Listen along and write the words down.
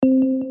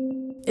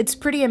It's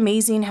pretty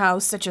amazing how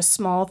such a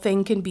small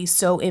thing can be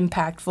so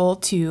impactful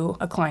to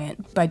a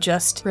client by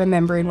just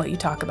remembering what you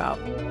talk about.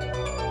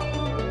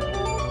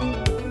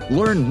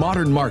 Learn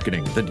modern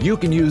marketing that you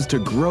can use to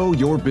grow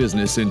your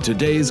business in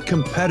today's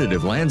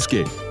competitive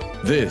landscape.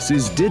 This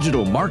is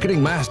Digital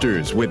Marketing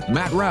Masters with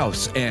Matt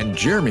Rouse and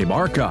Jeremy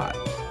Marcotte.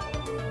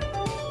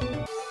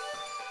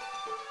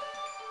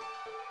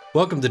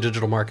 Welcome to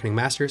Digital Marketing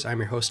Masters. I'm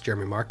your host,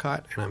 Jeremy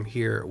Marcotte, and I'm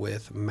here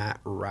with Matt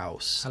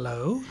Rouse.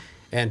 Hello.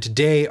 And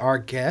today our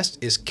guest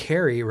is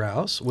Carrie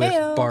Rouse with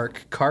Heyo.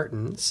 Bark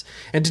Cartons.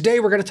 And today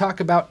we're going to talk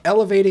about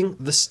elevating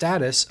the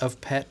status of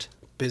pet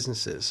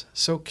businesses.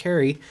 So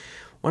Carrie,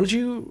 why don't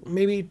you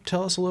maybe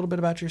tell us a little bit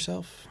about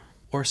yourself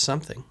or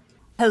something?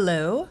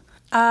 Hello,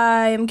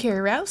 I'm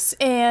Carrie Rouse,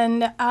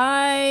 and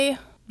I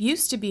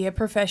used to be a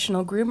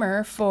professional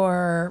groomer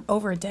for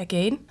over a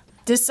decade.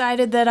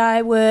 Decided that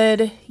I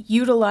would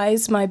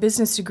utilize my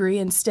business degree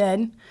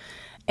instead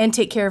and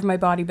take care of my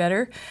body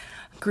better.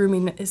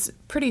 Grooming is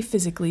pretty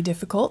physically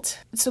difficult,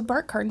 so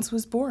Bark Cartons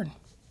was born.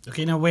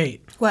 Okay, now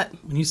wait. What?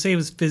 When you say it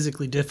was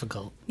physically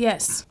difficult,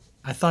 Yes,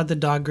 I thought the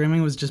dog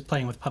grooming was just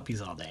playing with puppies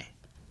all day.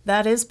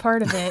 that is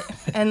part of it,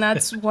 and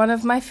that's one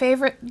of my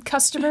favorite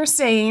customer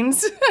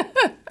sayings.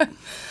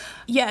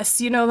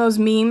 Yes, you know those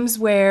memes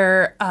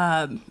where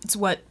it's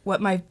what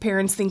my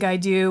parents think I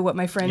do, what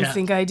my friends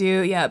think I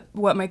do. Yeah,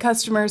 what my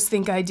customers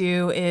think I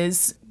do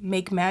is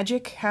make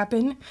magic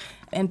happen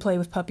and play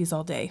with puppies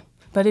all day.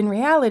 But in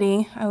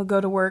reality, I would go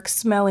to work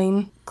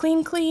smelling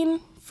clean,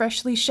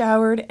 freshly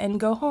showered, and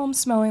go home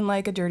smelling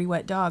like a dirty,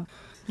 wet dog.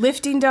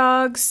 Lifting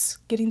dogs,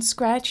 getting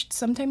scratched,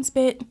 sometimes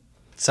bit.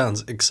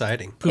 Sounds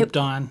exciting. Pooped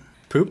on.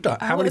 Pooped on?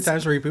 How many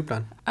times were you pooped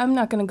on? I'm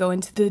not going to go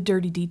into the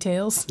dirty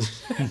details.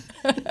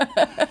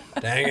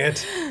 Dang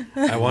it.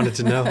 I wanted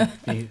to know.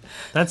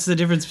 That's the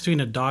difference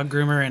between a dog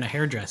groomer and a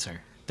hairdresser.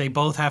 They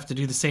both have to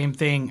do the same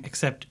thing,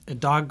 except a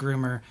dog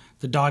groomer,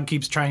 the dog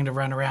keeps trying to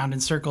run around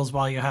in circles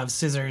while you have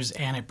scissors,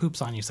 and it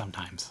poops on you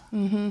sometimes.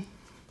 Mm-hmm.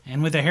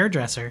 And with a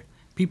hairdresser,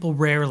 people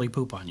rarely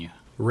poop on you.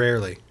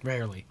 Rarely.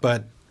 Rarely.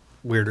 But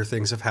weirder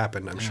things have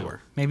happened, I'm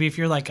sure. Maybe if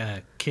you're like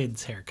a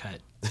kid's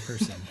haircut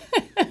person.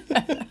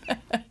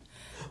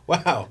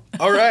 Wow.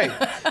 All right.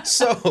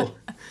 So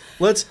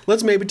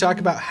let's maybe talk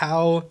about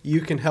how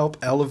you can help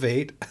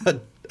elevate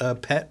a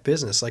pet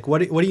business. Like, what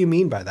do you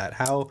mean by that?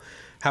 How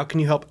can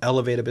you help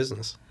elevate a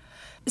business?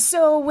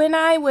 So when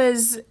I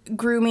was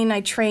grooming,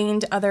 I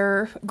trained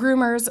other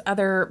groomers,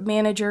 other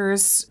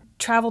managers,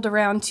 traveled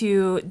around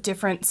to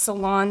different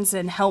salons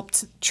and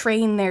helped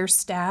train their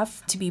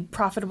staff to be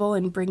profitable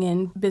and bring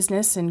in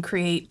business and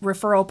create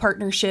referral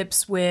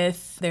partnerships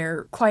with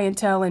their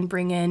clientele and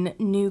bring in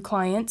new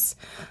clients.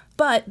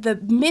 But the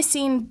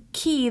missing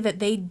key that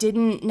they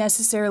didn't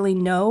necessarily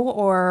know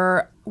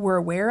or were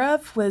aware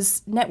of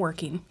was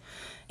networking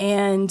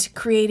and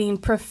creating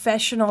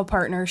professional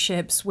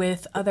partnerships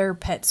with other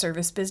pet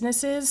service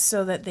businesses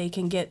so that they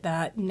can get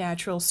that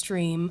natural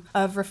stream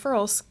of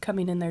referrals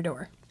coming in their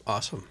door.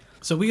 Awesome.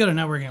 So we go to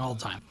networking all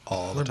the time.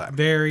 All the time.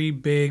 Very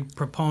big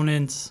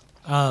proponents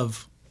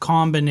of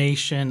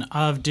combination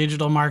of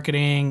digital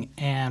marketing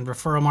and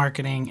referral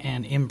marketing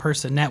and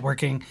in-person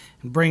networking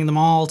and bring them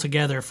all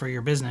together for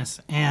your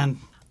business. And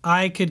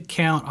I could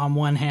count on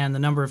one hand the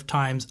number of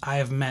times I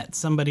have met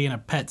somebody in a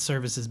pet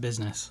services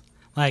business.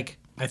 Like,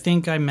 I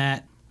think I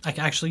can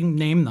actually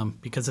name them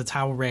because it's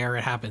how rare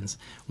it happens.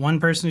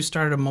 One person who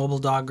started a mobile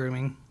dog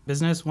grooming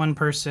business, one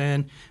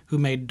person who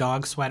made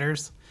dog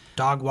sweaters,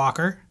 dog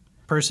walker,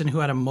 person who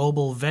had a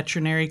mobile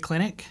veterinary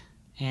clinic,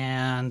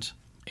 and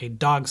a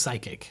dog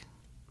psychic.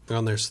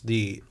 And there's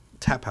the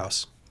tap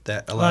house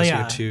that allows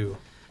you to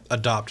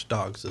adopt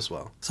dogs as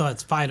well. So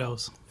it's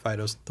Fido's,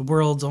 Fido's. the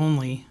world's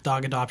only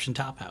dog adoption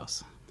tap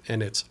house.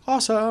 And it's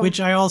awesome. Which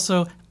I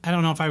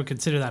don't know if I would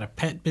consider that a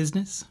pet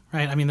business,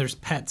 right? I mean, there's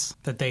pets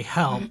that they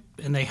help,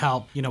 and they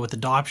help, with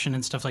adoption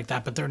and stuff like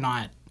that, but they're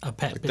not a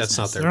pet business. That's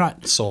not their they're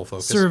not sole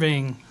focus.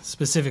 Serving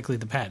specifically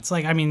the pets.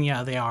 Like, I mean,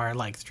 yeah, they are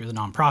like through the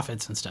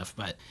nonprofits and stuff,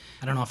 but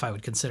I don't know if I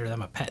would consider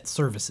them a pet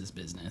services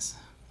business.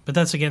 But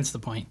that's against the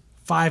point.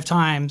 5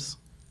 times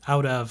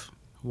out of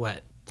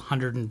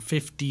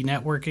 150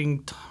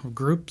 networking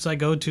groups I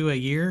go to a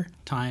year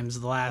times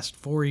the last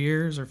 4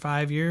 years or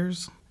 5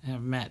 years,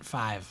 I've met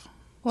 5.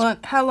 Well,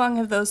 how long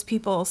have those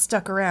people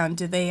stuck around?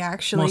 Do they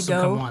actually Most go?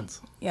 of them come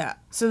once. Yeah.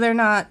 So they're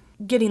not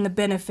getting the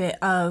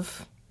benefit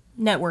of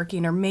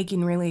networking or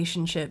making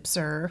relationships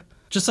or...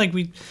 Just like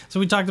we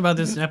talked about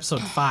this in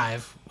episode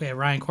 5. We had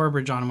Ryan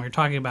Corbridge on, and we were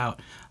talking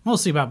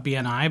mostly about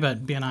BNI,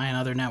 but BNI and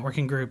other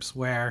networking groups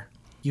where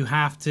you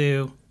have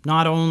to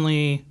not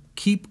only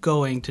keep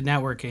going to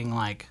networking,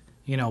 like,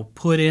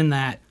 put in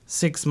that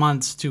 6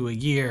 months to a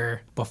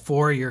year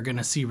before you're going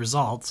to see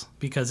results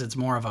because it's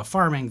more of a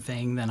farming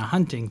thing than a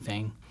hunting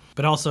thing.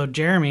 But also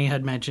Jeremy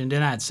had mentioned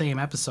in that same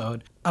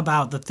episode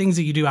about the things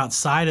that you do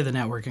outside of the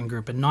networking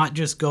group and not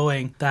just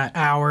going that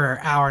hour or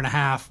hour and a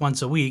half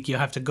once a week. You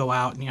have to go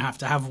out and you have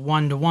to have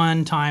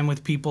one-to-one time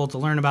with people to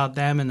learn about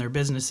them and their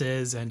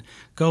businesses and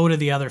go to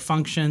the other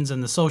functions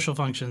and the social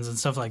functions and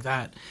stuff like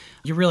that.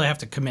 You really have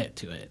to commit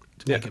to it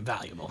to make it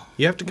valuable.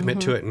 You have to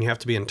commit to it, and you have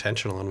to be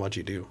intentional in what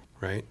you do,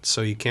 right?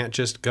 So you can't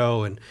just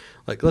go and,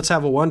 like, let's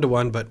have a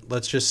one-to-one, but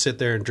let's just sit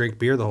there and drink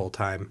beer the whole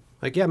time.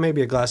 Like, yeah,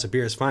 maybe a glass of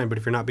beer is fine, but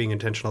if you're not being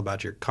intentional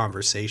about your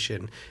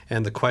conversation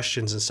and the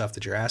questions and stuff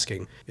that you're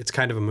asking, it's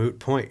kind of a moot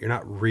point. You're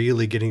not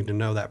really getting to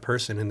know that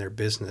person and their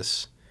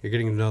business. You're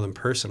getting to know them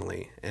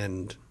personally.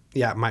 And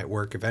yeah, it might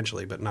work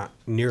eventually, but not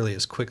nearly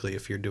as quickly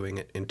if you're doing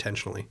it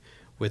intentionally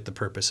with the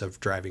purpose of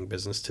driving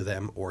business to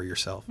them or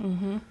yourself.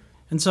 Mm-hmm.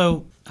 And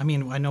so, I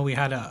mean, I know we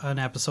had an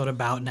episode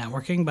about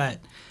networking, but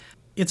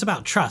it's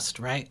about trust,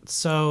 right?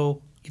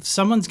 So if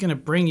someone's going to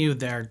bring you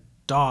their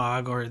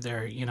dog or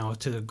their,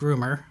 to the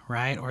groomer,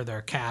 right? Or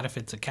their cat, if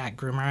it's a cat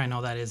groomer. I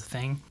know that is a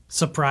thing,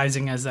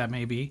 surprising as that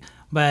may be.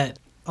 But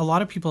a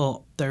lot of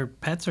people, their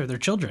pets are their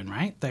children,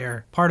 right?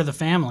 They're part of the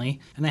family,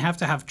 and they have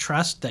to have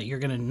trust that you're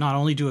going to not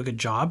only do a good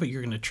job, but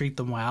you're going to treat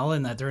them well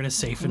and that they're in a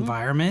safe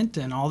environment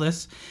and all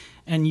this.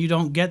 And you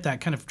don't get that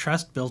kind of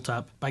trust built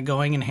up by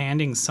going and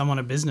handing someone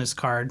a business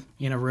card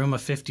in a room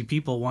of 50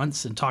 people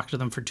once and talk to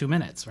them for 2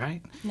 minutes,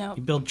 right? No.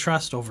 You build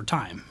trust over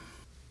time.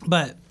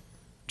 But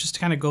just to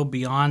kind of go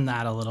beyond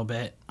that a little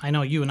bit, I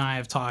know you and I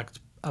have talked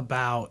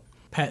about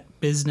pet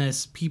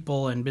business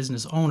people and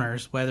business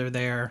owners, whether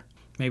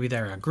maybe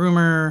they're a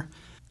groomer,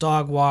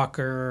 dog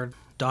walker,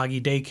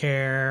 doggy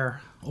daycare,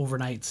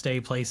 overnight stay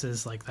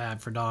places like that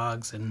for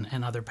dogs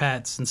and other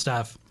pets and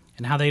stuff,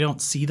 and how they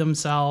don't see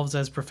themselves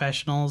as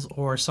professionals,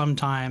 or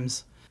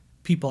sometimes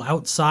people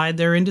outside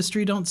their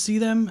industry don't see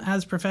them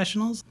as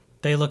professionals.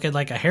 They look at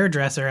like a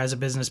hairdresser as a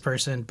business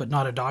person, but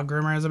not a dog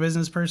groomer as a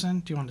business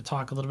person. Do you want to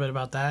talk a little bit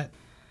about that?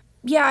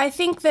 Yeah, I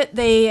think that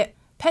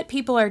pet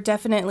people are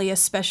definitely a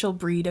special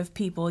breed of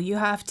people. You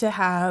have to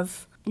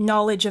have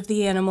knowledge of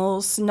the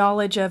animals,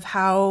 knowledge of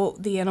how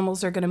the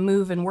animals are going to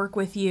move and work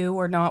with you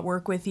or not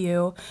work with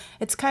you.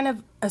 It's kind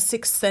of a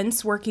sixth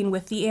sense working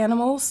with the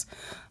animals.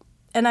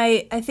 And I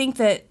think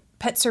that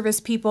pet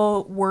service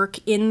people work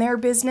in their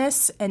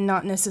business and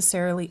not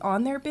necessarily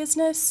on their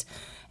business.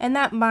 And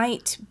that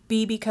might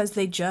be because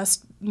they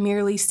just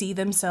merely see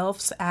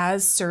themselves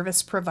as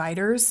service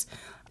providers.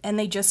 And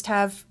they just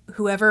have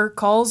whoever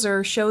calls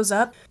or shows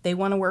up, they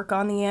want to work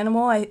on the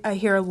animal. I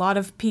hear a lot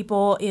of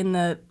people in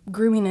the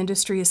grooming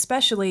industry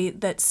especially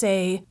that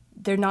say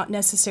they're not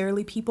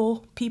necessarily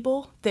people.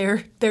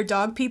 They're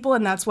dog people,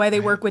 and that's why they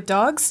work with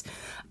dogs.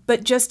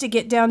 But just to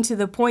get down to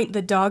the point,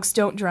 the dogs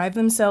don't drive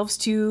themselves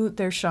to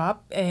their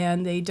shop,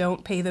 and they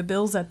don't pay the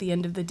bills at the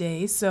end of the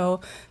day. So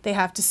they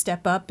have to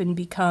step up and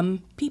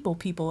become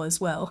people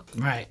as well.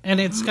 Right. And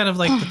it's kind of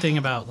like the thing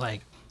about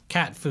like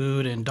cat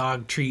food and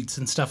dog treats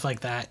and stuff like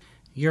that.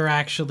 You're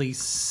actually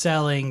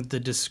selling the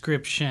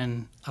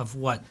description of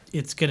what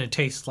it's going to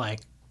taste like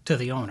to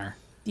the owner.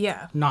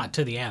 Yeah. Not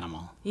to the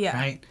animal. Yeah.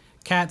 Right?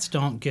 Cats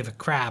don't give a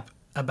crap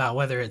about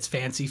whether it's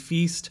Fancy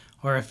Feast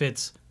or if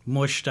it's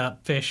mushed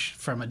up fish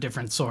from a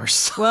different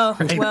source. Well,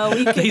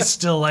 right? They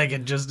still like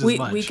it just as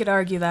much. We could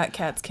argue that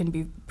cats can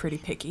be pretty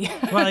picky.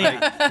 Well,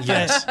 yeah.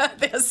 Yes.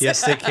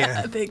 Yes, they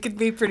can. They can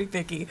be pretty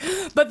picky.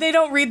 But they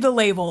don't read the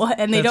label,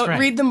 and they don't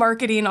read the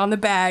marketing on the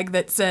bag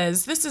that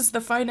says, this is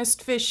the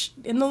finest fish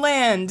in the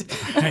land.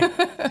 Right.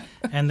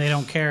 And they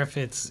don't care if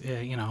it's,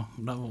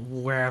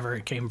 wherever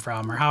it came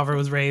from or however it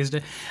was raised.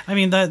 I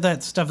mean,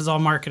 that stuff is all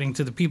marketing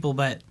to the people,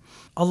 but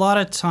a lot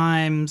of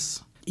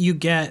times you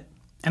get,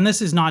 and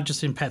this is not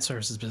just in pet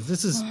services business,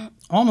 this is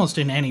almost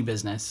in any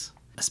business,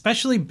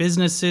 especially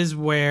businesses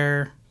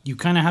where you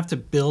kind of have to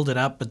build it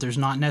up, but there's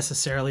not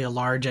necessarily a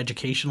large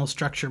educational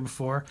structure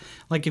before.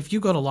 Like if you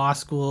go to law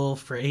school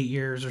for 8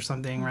 years or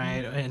something,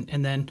 right,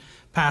 and then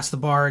pass the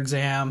bar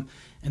exam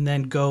and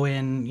then go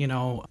in,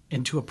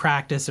 into a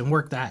practice and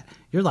work that,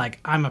 you're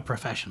like, I'm a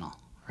professional,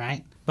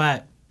 right?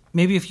 But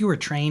maybe if you were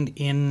trained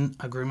in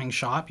a grooming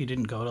shop, you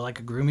didn't go to like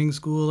a grooming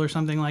school or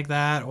something like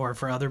that, or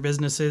for other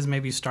businesses,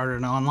 maybe you started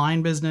an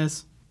online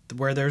business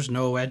where there's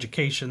no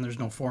education, there's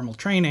no formal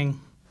training,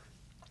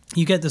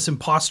 you get this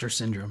imposter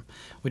syndrome,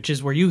 which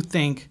is where you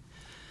think,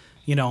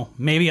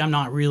 maybe I'm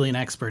not really an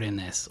expert in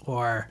this,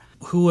 or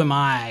who am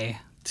I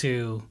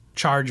to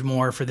charge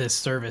more for this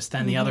service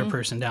than the other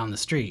person down the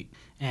street?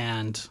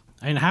 And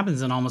it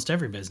happens in almost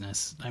every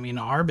business. I mean,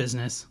 our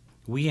business,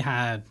 we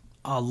had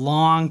a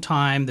long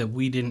time that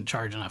we didn't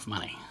charge enough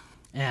money.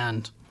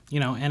 And,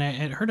 and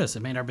it hurt us.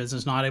 It made our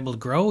business not able to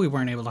grow. We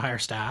weren't able to hire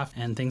staff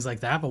and things like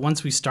that. But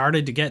once we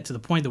started to get to the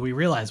point that we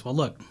realized, well,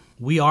 look,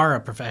 we are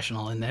a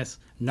professional in this.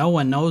 No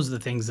one knows the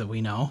things that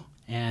we know.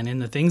 And in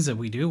the things that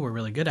we do, we're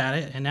really good at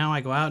it. And now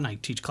I go out and I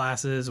teach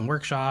classes and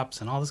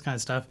workshops and all this kind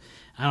of stuff.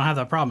 I don't have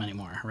that problem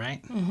anymore,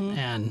 right?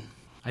 And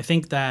I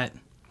think that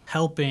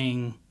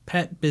helping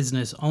pet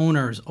business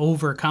owners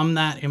overcome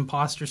that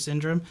imposter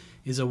syndrome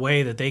is a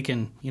way that they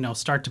can,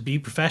 start to be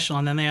professional,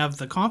 and then they have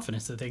the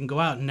confidence that they can go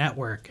out and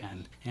network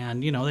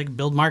and they can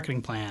build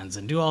marketing plans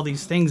and do all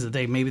these things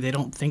that maybe they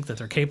don't think that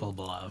they're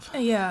capable of.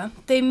 Yeah,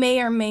 they may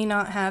or may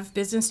not have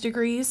business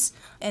degrees,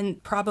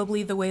 and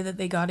probably the way that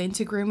they got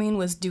into grooming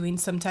was doing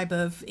some type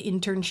of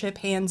internship,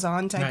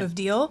 hands-on type of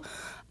deal.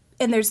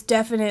 And there's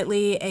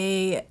definitely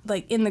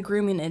in the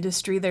grooming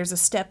industry, there's a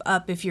step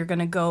up if you're going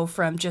to go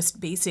from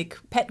just basic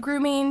pet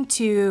grooming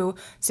to,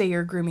 say,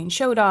 you're grooming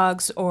show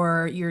dogs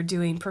or you're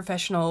doing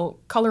professional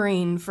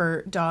coloring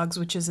for dogs,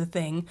 which is a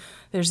thing.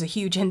 There's a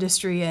huge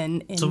industry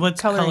in So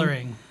what's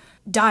coloring?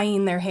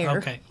 Dyeing their hair.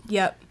 Okay.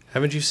 Yep.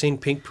 Haven't you seen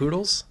pink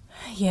poodles?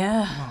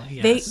 Yeah. Well,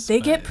 yes,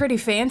 they get pretty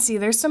fancy.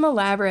 There's some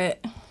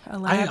elaborate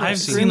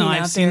I've grooming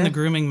I've out seen there. the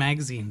grooming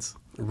magazines.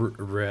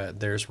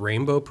 There's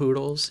rainbow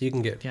poodles. You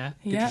can get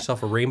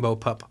yourself a rainbow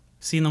pup.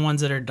 Seen the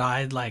ones that are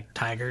dyed like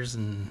tigers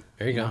and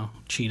there you go.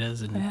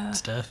 Cheetahs and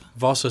stuff.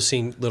 I've also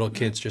seen little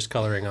kids just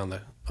coloring on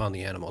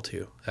the animal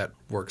too. That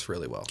works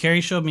really well. Carrie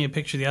showed me a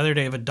picture the other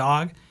day of a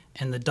dog,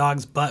 and the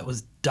dog's butt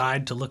was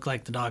dyed to look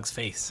like the dog's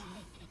face.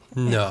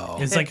 No.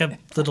 It's like a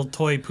little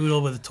toy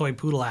poodle with a toy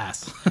poodle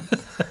ass.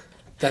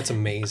 That's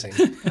amazing.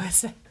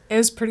 It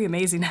was pretty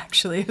amazing,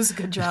 actually. It was a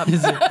good job.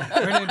 Is it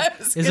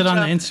on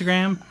the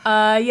Instagram?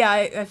 Yeah,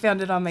 I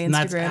found it on my Instagram. And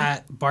that's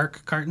at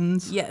Bark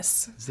Cartons?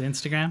 Yes. Is the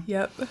Instagram?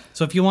 Yep.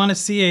 So if you want to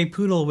see a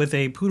poodle with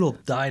a poodle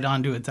dyed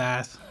onto its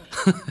ass,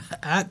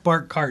 at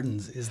Bark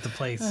Cartons is the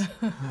place.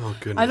 Oh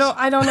goodness.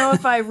 I don't know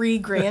if I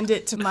re-grand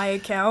it to my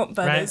account,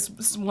 but Right.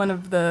 it's one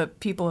of the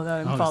people that I'm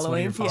it's one of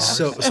following. your Yeah.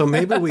 followers. So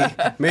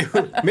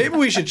maybe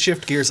we should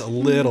shift gears a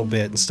little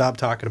bit and stop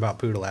talking about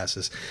poodle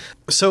asses.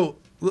 So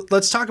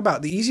let's talk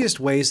about the easiest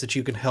ways that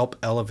you can help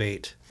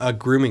elevate a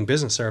grooming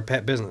business or a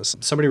pet business.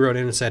 Somebody wrote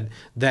in and said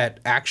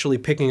that actually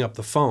picking up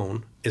the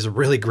phone is a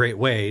really great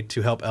way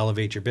to help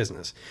elevate your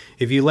business.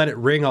 If you let it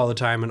ring all the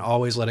time and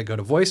always let it go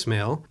to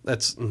voicemail,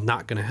 that's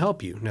not going to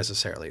help you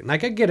necessarily.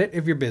 Like, I get it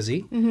if you're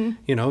busy,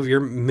 if you're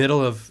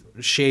middle of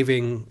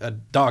shaving a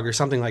dog or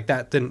something like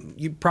that, then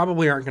you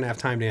probably aren't going to have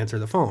time to answer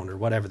the phone or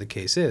whatever the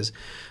case is.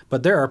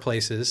 But there are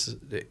places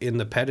in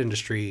the pet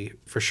industry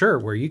for sure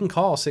where you can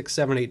call 6,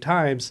 7, 8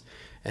 times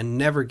and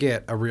never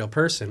get a real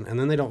person, and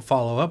then they don't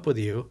follow up with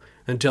you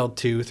until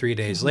 2, 3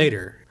 days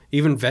later.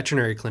 Even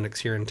veterinary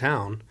clinics here in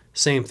town,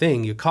 same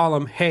thing. You call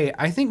them, hey,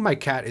 I think my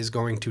cat is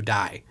going to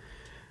die.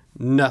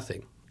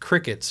 Nothing.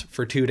 Crickets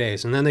for 2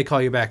 days. And then they call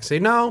you back and say,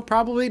 no,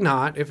 probably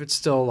not if it's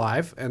still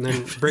alive, and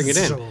then bring it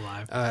in still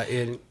alive.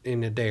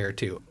 in a day or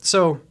two.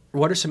 So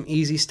what are some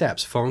easy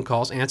steps? Phone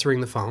calls,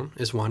 answering the phone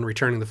is one,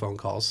 returning the phone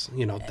calls.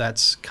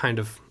 That's kind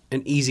of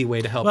an easy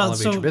way to help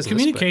elevate your business.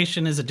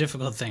 Communication is a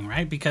difficult thing,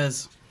 right?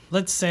 Because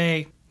let's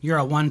say you're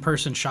a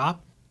one-person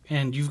shop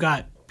and you've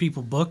got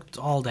people booked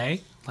all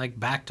day, like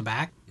back to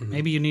back.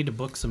 Maybe you need to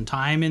book some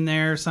time in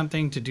there or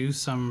something to do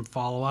some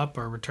follow-up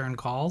or return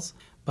calls.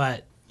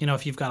 But,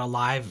 if you've got a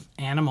live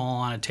animal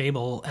on a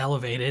table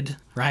elevated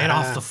right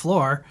off the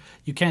floor,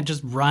 you can't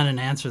just run and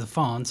answer the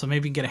phone. So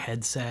maybe get a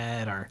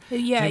headset or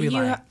Yeah, maybe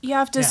you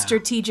have to yeah.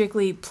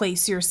 strategically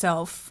place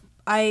yourself.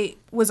 I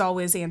was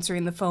always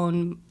answering the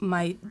phone.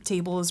 My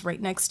table is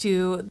right next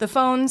to the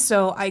phone,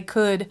 so I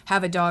could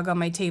have a dog on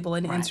my table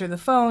and answer the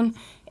phone,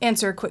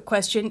 answer a quick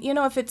question.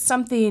 If it's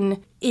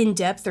something in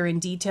depth or in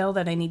detail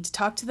that I need to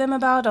talk to them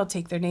about, I'll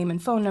take their name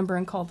and phone number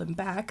and call them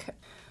back.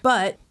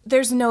 But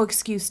there's no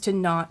excuse to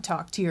not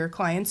talk to your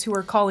clients who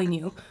are calling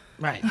you.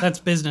 Right. That's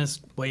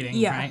business waiting,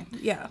 Yeah, right?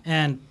 yeah.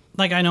 And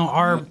I know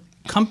our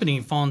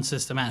company phone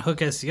system at Hook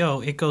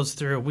SEO, it goes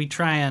through, we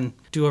try and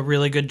do a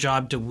really good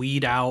job to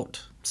weed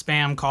out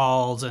spam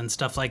calls and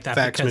stuff like that.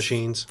 Fax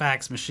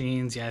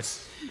machines,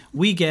 yes.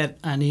 We get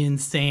an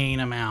insane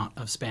amount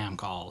of spam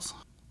calls.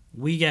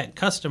 We get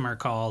customer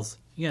calls,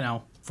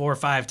 4 or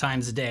 5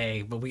 times a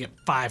day, but we get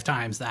 5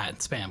 times that in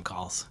spam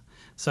calls.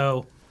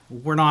 So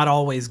we're not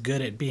always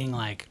good at being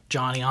like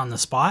Johnny on the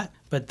spot,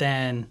 but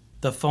then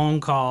the phone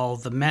call,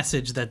 the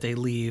message that they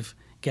leave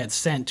gets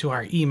sent to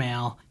our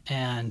email,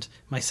 and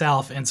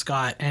myself and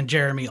Scott and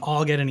Jeremy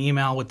all get an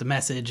email with the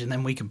message, and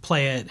then we can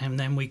play it, and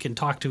then we can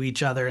talk to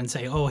each other and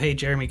say, oh, hey,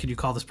 Jeremy, could you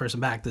call this person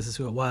back? This is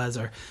who it was.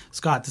 Or,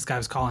 Scott, this guy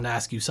was calling to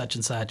ask you such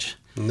and such.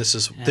 And this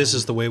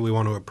is the way we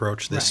want to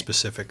approach this Right.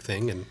 specific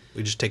thing, and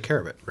we just take care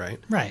of it, right?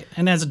 Right.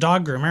 And as a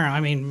dog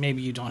groomer,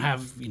 maybe you don't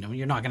have,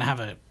 you're not going to have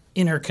a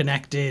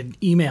interconnected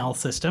email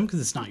system because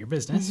it's not your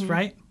business,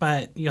 right?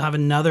 But you'll have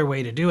another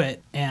way to do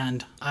it.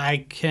 And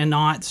I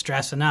cannot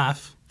stress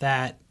enough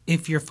that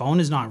if your phone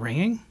is not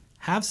ringing,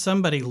 have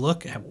somebody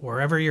look at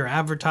wherever you're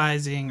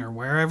advertising or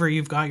wherever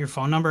you've got your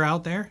phone number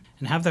out there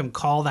and have them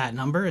call that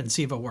number and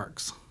see if it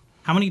works.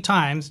 How many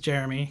times,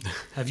 Jeremy,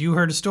 have you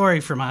heard a story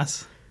from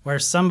us where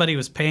somebody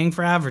was paying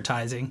for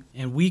advertising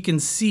and we can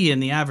see in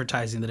the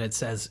advertising that it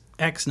says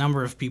X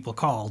number of people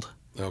called,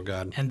 Oh,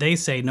 God. and they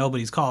say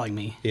nobody's calling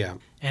me. Yeah.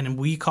 And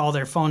we call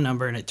their phone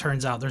number and it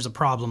turns out there's a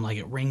problem, like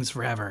it rings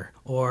forever,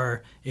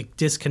 or it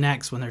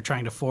disconnects when they're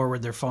trying to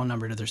forward their phone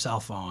number to their cell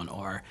phone,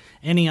 or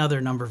any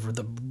other number.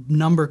 The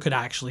number could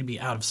actually be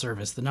out of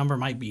service. The number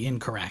might be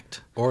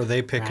incorrect. Or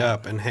they pick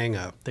up and hang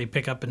up. They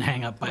pick up and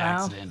hang up by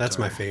accident. That's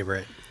or- my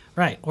favorite.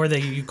 Right. Or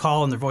you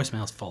call and their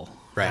voicemail's full.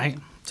 Right.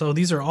 So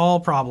these are all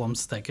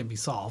problems that can be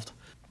solved.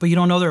 But you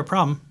don't know they're a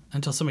problem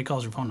until somebody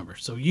calls your phone number.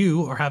 So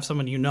you, or have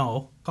someone you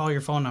know, call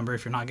your phone number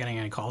if you're not getting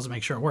any calls and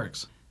make sure it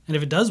works. And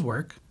if it does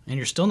work and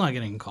you're still not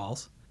getting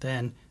calls,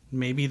 then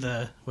maybe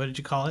what did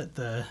you call it?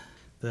 The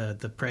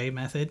pray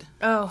method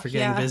for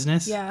getting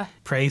business. Yeah.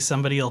 Pray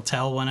somebody will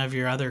tell one of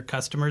your other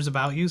customers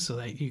about you so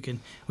that you can,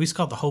 we used to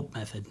call it the hope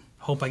method.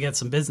 Hope I get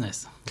some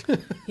business.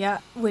 Yeah,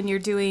 when you're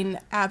doing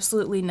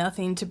absolutely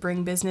nothing to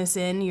bring business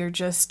in, you're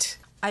just,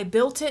 I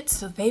built it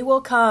so they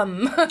will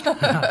come.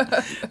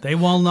 They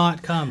will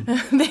not come.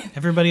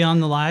 Everybody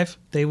on the live,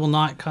 they will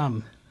not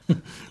come.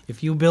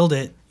 If you build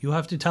it, you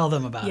have to tell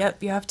them about it.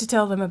 Yep, you have to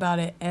tell them about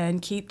it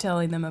and keep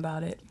telling them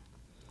about it.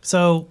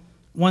 So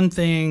one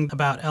thing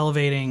about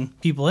elevating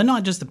people, and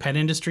not just the pet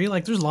industry,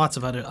 like there's lots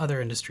of other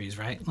industries,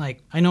 right?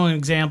 Like I know an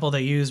example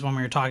they used when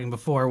we were talking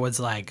before was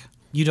like,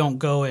 you don't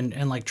go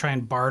and like try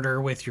and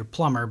barter with your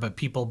plumber, but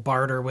people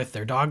barter with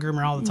their dog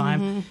groomer all the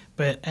time.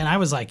 And I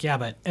was like, yeah,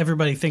 but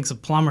everybody thinks a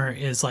plumber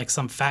is like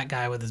some fat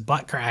guy with his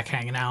butt crack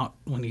hanging out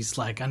when he's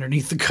like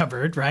underneath the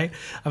cupboard, right?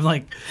 I'm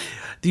like,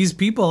 these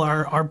people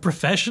are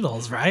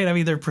professionals, right? I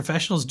mean, they're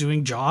professionals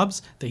doing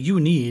jobs that you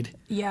need.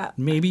 Yeah.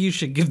 Maybe you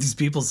should give these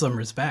people some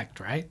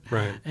respect, right?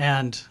 Right.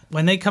 And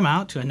when they come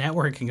out to a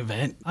networking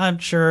event, I'm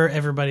sure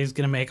everybody's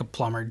going to make a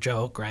plumber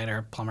joke, right? Or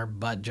a plumber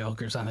butt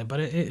joke or something,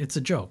 but it's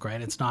a joke,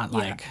 right? It's not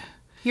like...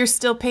 You're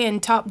still paying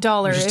top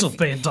dollar. You're still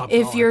paying top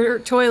If dollar. your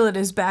toilet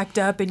is backed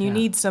up and you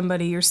need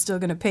somebody, you're still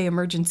going to pay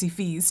emergency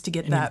fees to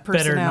get that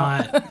person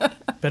out.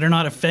 Better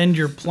not offend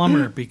your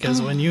plumber,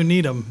 because when you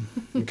need them,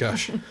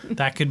 Gosh.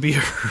 that could be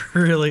a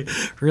really,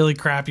 really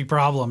crappy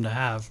problem to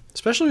have.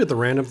 Especially with the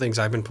random things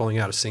I've been pulling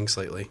out of sinks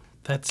lately.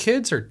 That's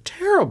Kids are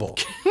terrible.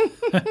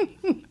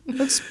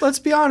 Let's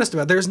be honest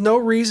about it. There's no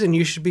reason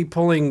you should be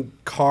pulling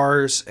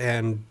cars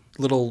and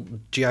little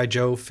G.I.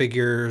 Joe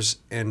figures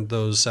and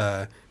those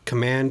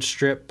command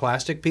strip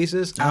plastic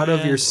pieces out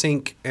of your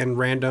sink and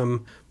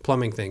random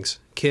plumbing things.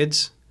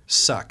 Kids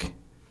suck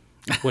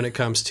when it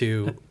comes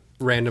to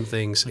random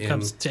things when it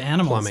comes to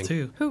animals plumbing.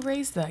 too. Who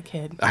raised that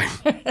kid?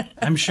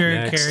 I'm sure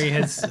Next. Carrie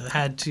has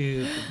had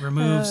to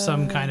remove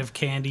some kind of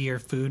candy or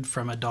food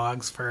from a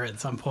dog's fur at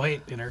some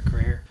point in her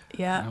career.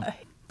 Yeah.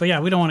 But yeah,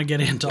 we don't want to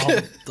get into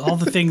all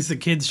the things that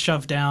kids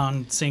shove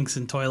down sinks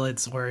and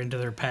toilets or into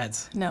their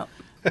pets. No.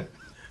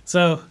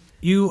 So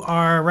you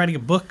are writing a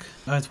book.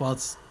 Well,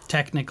 it's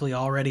technically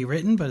already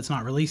written, but it's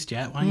not released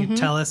yet. Why don't you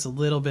tell us a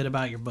little bit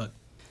about your book?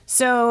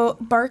 So,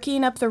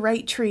 Barking Up the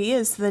Right Tree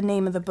is the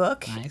name of the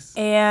book. Nice.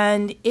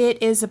 And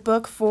it is a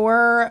book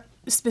for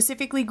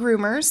specifically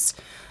groomers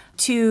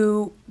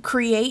to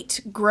create,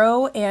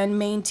 grow, and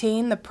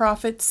maintain the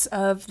profits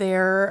of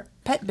their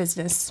pet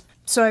business.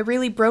 So I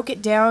really broke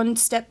it down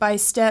step by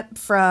step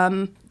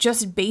from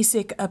just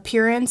basic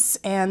appearance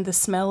and the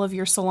smell of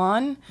your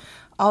salon,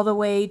 all the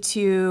way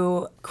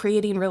to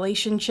creating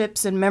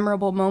relationships and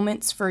memorable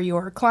moments for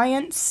your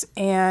clients,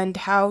 and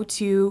how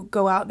to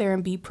go out there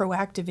and be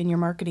proactive in your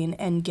marketing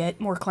and get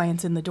more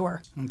clients in the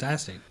door.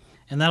 Fantastic.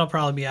 And that'll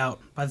probably be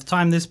out by the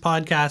time this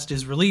podcast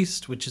is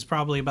released, which is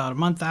probably about a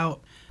month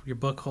out. Your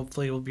book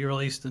hopefully will be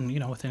released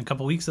within a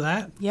couple weeks of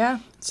that. Yeah,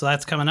 So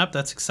that's coming up.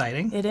 That's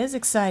exciting. it is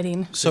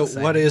exciting. So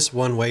what is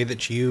one way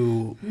that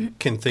you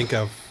can think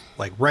of,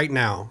 like right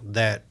now,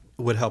 that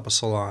would help a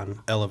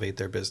salon elevate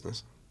their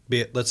business?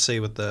 Be it, let's say,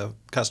 with the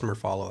customer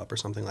follow-up or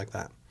something like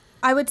that.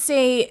 I would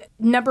say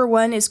number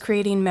one is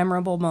creating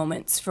memorable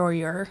moments for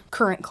your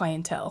current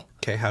clientele.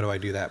 Okay, how do I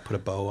do that? Put a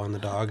bow on the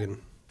dog and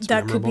it's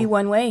That could be memorable?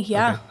 one way,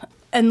 yeah. Okay.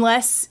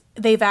 Unless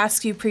they've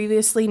asked you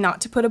previously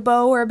not to put a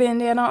bow or a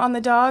bandana on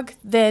the dog,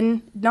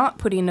 then not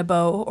putting a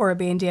bow or a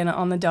bandana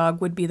on the dog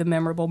would be the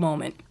memorable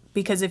moment.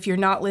 Because if you're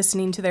not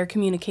listening to their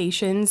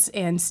communications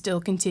and still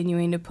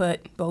continuing to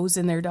put bows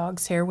in their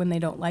dog's hair when they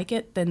don't like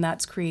it, then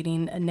that's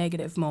creating a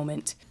negative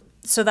moment.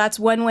 So that's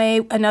one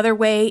way. Another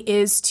way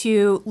is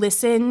to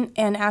listen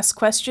and ask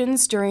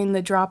questions during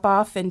the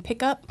drop-off and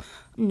pickup.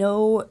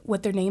 Know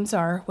what their names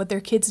are, what their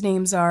kids'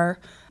 names are,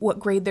 what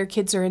grade their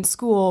kids are in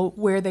school,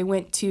 where they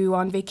went to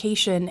on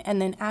vacation,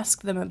 and then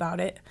ask them about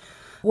it.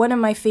 One of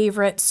my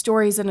favorite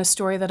stories, and a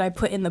story that I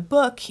put in the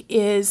book,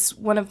 is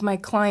one of my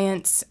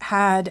clients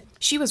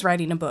she was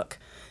writing a book.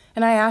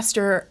 And I asked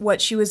her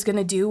what she was going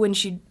to do when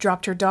she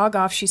dropped her dog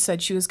off. She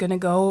said she was going to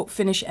go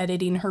finish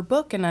editing her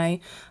book. And I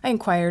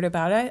inquired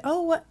about it.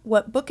 Oh,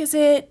 what book is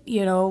it?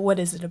 What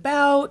is it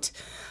about?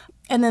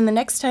 And then the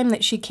next time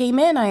that she came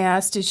in, I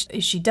asked, is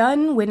she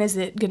done? When is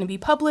it going to be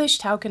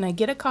published? How can I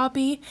get a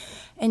copy?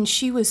 And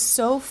she was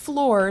so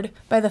floored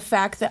by the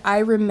fact that I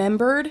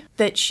remembered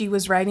that she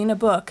was writing a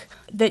book,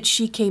 that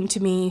she came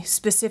to me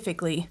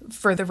specifically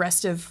for the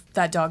rest of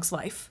that dog's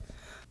life.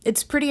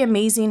 It's pretty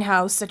amazing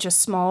how such a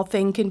small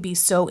thing can be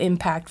so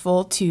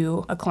impactful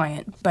to a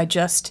client by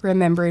just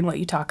remembering what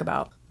you talk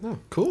about. Oh,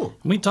 cool.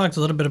 We talked a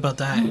little bit about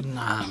that in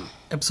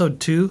episode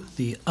 2,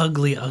 the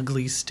ugly,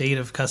 ugly state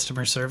of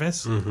customer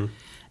service.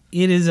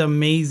 It is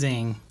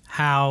amazing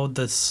how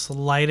the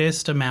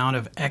slightest amount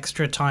of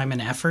extra time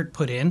and effort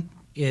put in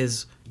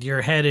is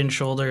your head and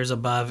shoulders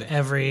above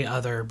every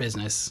other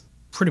business,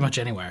 pretty much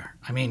anywhere.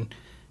 I mean,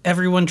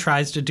 everyone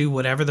tries to do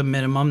whatever the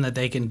minimum that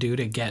they can do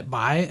to get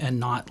by and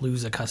not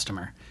lose a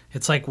customer.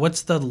 It's like,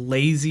 what's the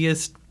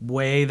laziest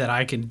way that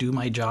I can do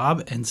my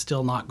job and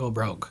still not go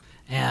broke?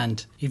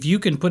 And if you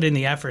can put in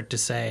the effort to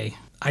say,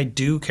 I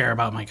do care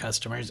about my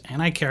customers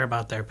and I care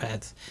about their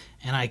pets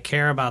and I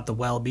care about the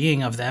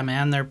well-being of them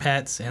and their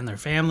pets and their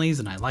families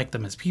and I like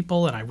them as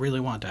people and I really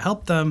want to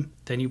help them,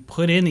 then you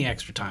put in the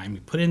extra time,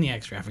 you put in the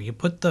extra effort, you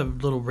put the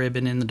little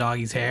ribbon in the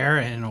doggy's hair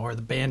and or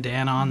the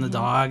bandana on the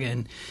dog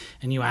and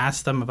you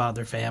ask them about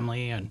their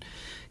family and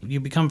you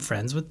become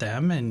friends with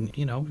them and,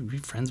 you know, be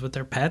friends with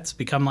their pets,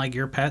 become like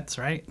your pets,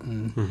 right?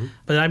 And,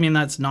 But I mean,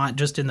 that's not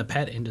just in the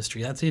pet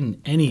industry. That's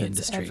in any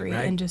industry, Every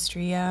right?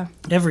 industry, yeah.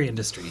 Every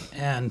industry.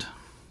 And,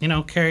 you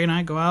know, Carrie and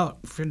I go out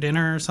for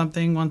dinner or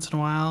something once in a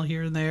while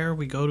here and there.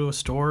 We go to a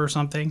store or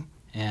something.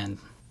 And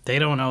they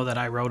don't know that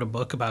I wrote a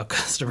book about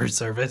customer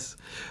service,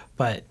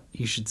 but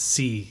you should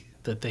see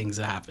the things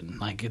that happen.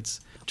 Like, it's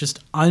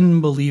just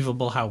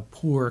unbelievable how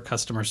poor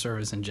customer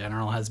service in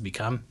general has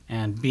become.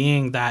 And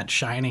being that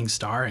shining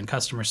star in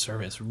customer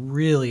service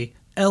really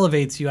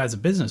elevates you as a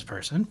business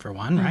person, for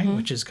one, right?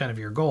 Which is kind of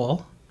your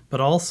goal.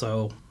 But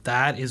also,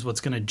 that is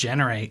what's going to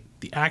generate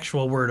the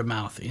actual word of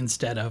mouth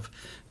instead of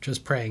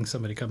just praying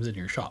somebody comes in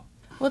your shop.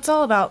 Well, it's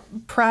all about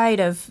pride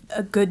of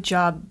a good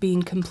job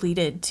being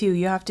completed, too.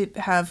 You have to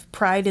have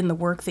pride in the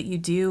work that you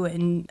do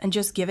and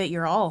just give it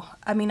your all.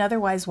 I mean,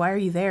 otherwise, why are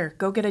you there?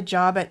 Go get a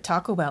job at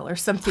Taco Bell or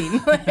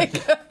something.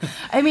 Like,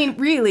 I mean,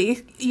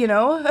 really, you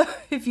know,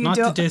 if you Not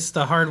don't... to diss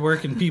the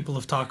hardworking people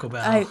of Taco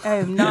Bell. I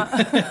am not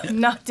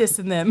not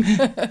dissing them.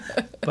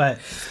 But,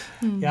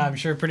 yeah, I'm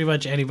sure pretty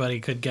much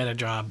anybody could get a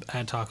job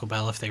at Taco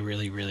Bell if they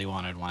really, really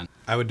wanted one.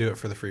 I would do it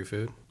for the free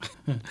food,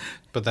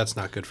 but that's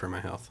not good for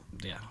my health.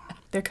 Yeah.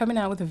 They're coming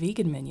out with a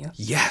vegan menu.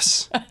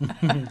 Yes.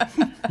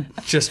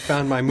 Just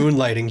found my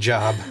moonlighting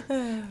job.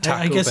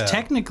 I guess Bell.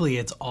 technically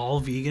it's all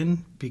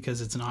vegan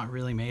because it's not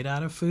really made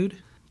out of food,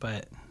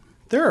 but...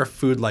 There are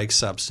food-like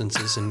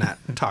substances in that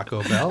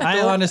Taco Bell.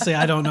 I honestly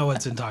don't know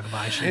what's in Taco Bell.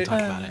 I shouldn't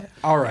talk about it.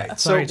 All right.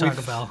 Sorry, so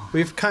Taco Bell.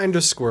 We've kind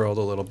of squirreled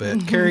a little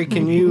bit. Carrie,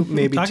 can you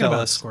maybe Talking tell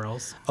about us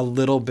squirrels. a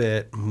little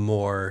bit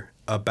more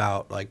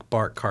about like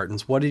bark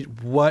cartons? What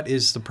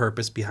is the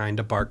purpose behind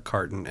a bark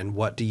carton and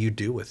what do you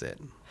do with it?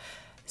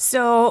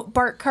 So,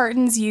 bark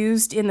cartons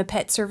used in the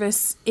pet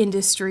service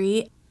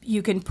industry,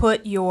 you can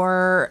put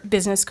your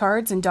business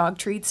cards and dog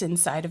treats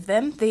inside of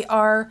them. They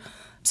are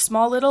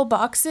small little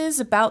boxes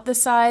about the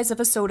size of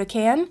a soda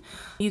can.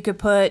 You could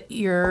put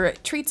your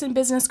treats and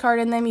business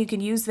card in them. You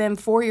can use them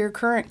for your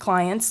current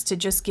clients to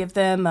just give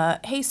them a,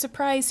 hey,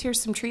 surprise,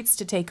 here's some treats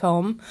to take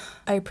home.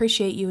 I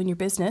appreciate you and your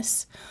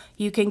business.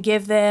 You can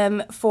give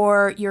them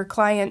for your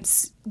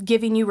clients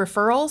giving you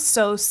referrals.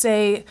 So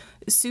say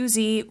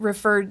Susie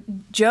referred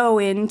Joe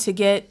in to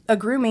get a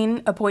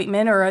grooming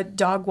appointment or a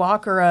dog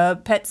walk or a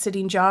pet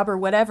sitting job or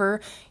whatever.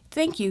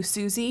 Thank you,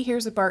 Susie.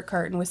 Here's a bark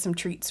carton with some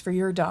treats for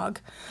your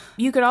dog.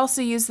 You could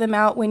also use them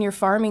out when you're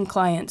farming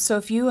clients. So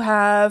if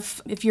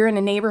you're in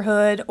a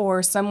neighborhood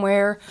or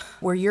somewhere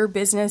where your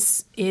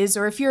business is,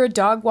 or if you're a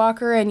dog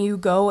walker and you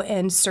go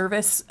and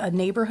service a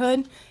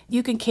neighborhood,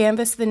 you can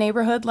canvass the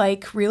neighborhood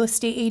like real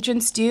estate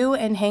agents do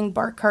and hang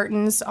bark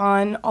cartons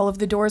on all of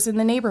the doors in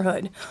the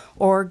neighborhood.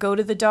 Or go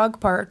to the dog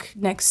park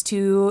next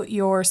to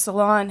your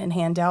salon and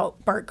hand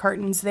out bark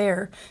cartons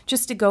there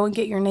just to go and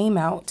get your name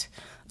out.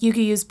 You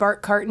could use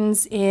bark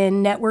cartons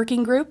in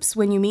networking groups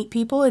when you meet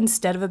people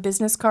instead of a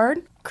business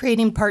card.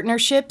 Creating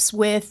partnerships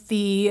with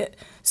the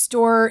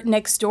store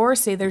next door.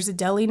 Say there's a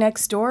deli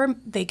next door.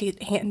 They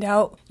could hand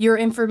out your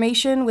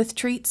information with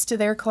treats to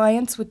their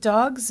clients with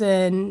dogs,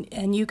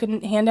 and you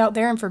can hand out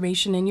their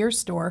information in your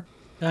store.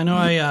 I know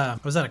I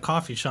was at a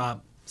coffee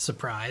shop,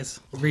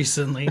 surprise,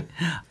 recently,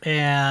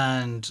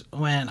 and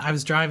when I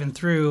was driving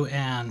through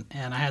and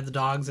I had the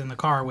dogs in the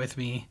car with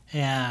me,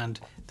 and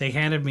they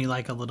handed me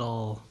like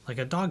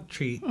a dog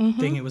treat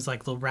thing. It was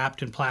like little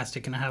wrapped in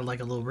plastic and it had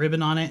like a little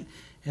ribbon on it.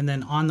 And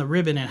then on the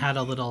ribbon, it had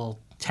a little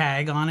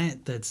tag on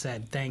it that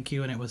said thank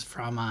you. And it was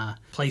from a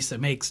place that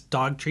makes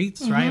dog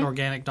treats, right?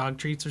 Organic dog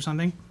treats or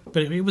something.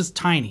 But it was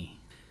tiny.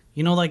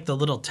 You know, like the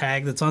little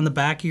tag that's on the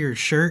back of your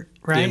shirt,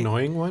 right? The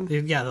annoying one?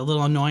 Yeah, the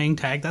little annoying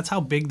tag. That's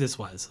how big this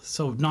was.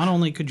 So not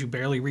only could you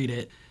barely read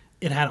it,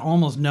 it had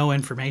almost no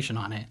information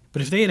on it.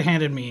 But if they had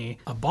handed me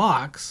a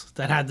box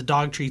that had the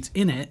dog treats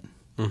in it,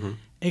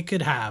 it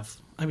could have,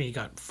 you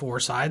got 4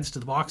 sides to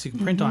the box you can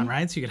print on,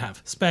 right? So you could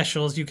have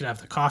specials, you could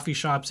have the coffee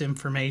shop's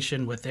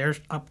information with their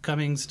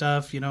upcoming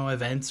stuff,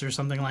 events or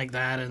something like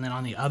that. And then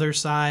on the other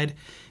side,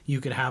 you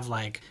could have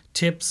like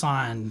tips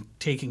on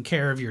taking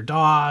care of your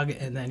dog.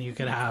 And then you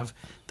could have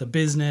the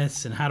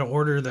business and how to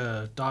order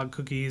the dog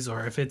cookies.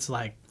 Or if it's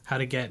like how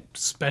to get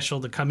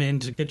special to come in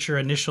to get your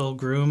initial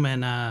groom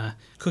and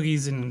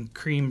cookies and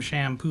cream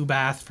shampoo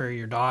bath for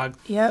your dog.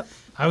 Yep.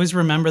 I always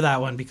remember that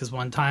one because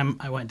one time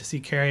I went to see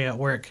Carrie at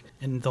work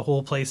and the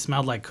whole place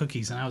smelled like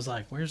cookies. And I was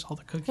like, where's all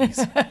the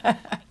cookies?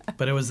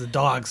 But it was the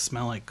dogs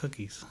smell like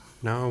cookies.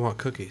 Now I want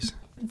cookies.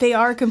 They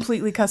are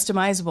completely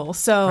customizable.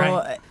 So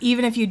Right.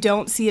 even if you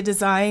don't see a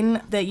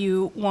design that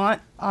you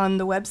want on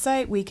the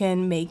website, we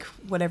can make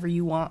whatever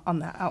you want on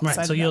the outside Right,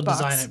 so of that you'll box.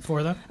 design it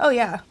for them? Oh,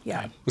 yeah.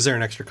 Yeah. Is there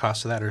an extra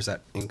cost to that, or is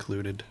that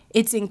included?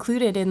 It's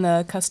included in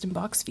the custom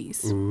box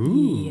fees.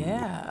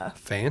 Yeah.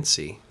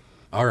 Fancy.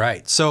 All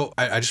right. So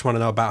I just want to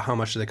know about how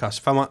much do they cost.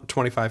 If I want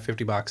 25,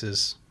 50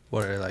 boxes,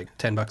 what are they, like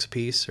 $10 a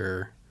piece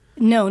or?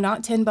 No,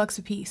 not $10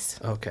 a piece.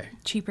 Okay.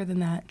 Cheaper than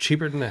that.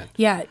 Cheaper than that.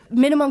 Yeah,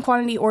 minimum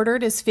quantity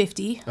ordered is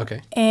 50.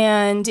 Okay.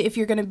 And if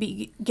you're going to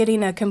be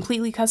getting a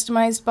completely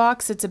customized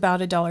box, it's about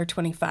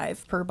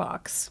 $1.25 per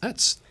box.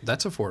 That's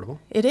affordable.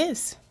 It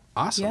is.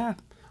 Awesome. Yeah.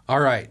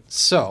 All right.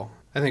 So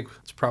I think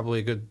it's probably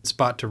a good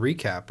spot to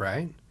recap,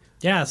 right?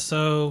 Yeah,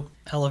 so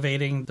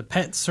elevating the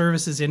pet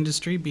services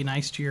industry, be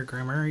nice to your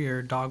groomer,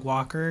 your dog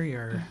walker,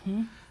 your...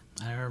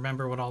 I don't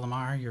remember what all of them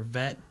are. Your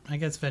vet. I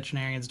guess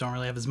veterinarians don't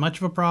really have as much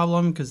of a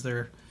problem because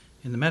they're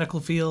in the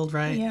medical field,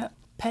 right? Yeah.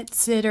 Pet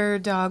sitter,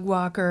 dog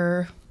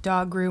walker,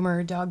 dog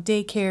groomer, dog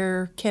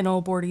daycare,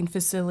 kennel boarding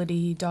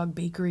facility, dog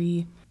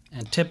bakery.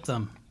 And tip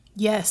them.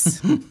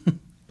 Yes.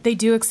 They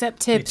do accept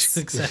tips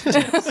Accept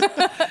tips.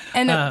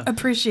 and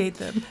appreciate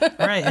them.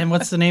 All right, and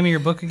what's the name of your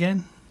book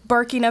again?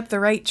 Barking Up the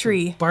Right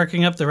Tree.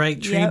 Barking Up the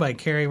Right Tree Yep. by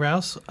Carrie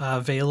Rouse,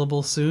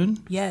 available soon.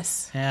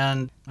 Yes.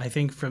 And I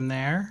think from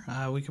there,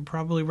 we could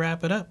probably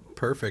wrap it up.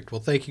 Perfect.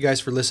 Well, thank you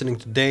guys for listening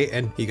today,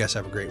 and you guys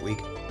have a great week.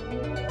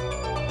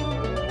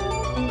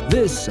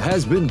 This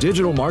has been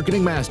Digital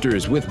Marketing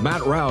Masters with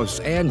Matt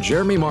Rouse and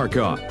Jeremy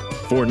Marcotte.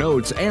 For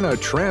notes and a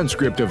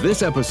transcript of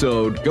this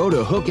episode, go to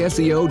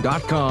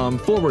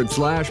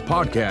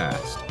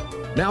hookseo.com/podcast.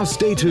 Now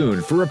stay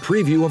tuned for a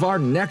preview of our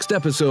next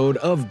episode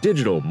of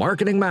Digital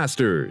Marketing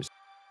Masters.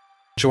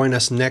 Join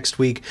us next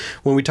week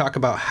when we talk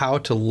about how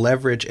to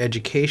leverage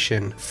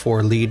education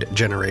for lead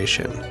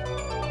generation.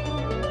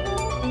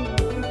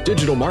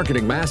 Digital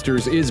Marketing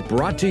Masters is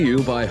brought to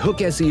you by Hook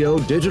SEO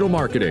Digital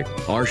Marketing.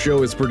 Our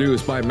show is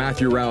produced by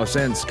Matthew Rouse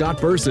and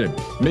Scott Burson,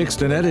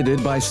 mixed and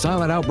edited by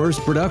Silent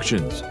Outburst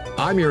Productions.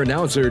 I'm your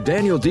announcer,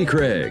 Daniel D.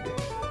 Craig.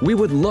 We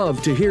would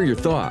love to hear your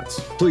thoughts.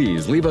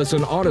 Please leave us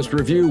an honest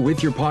review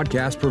with your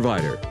podcast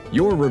provider.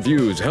 Your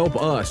reviews help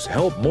us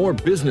help more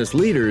business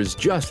leaders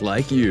just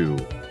like you.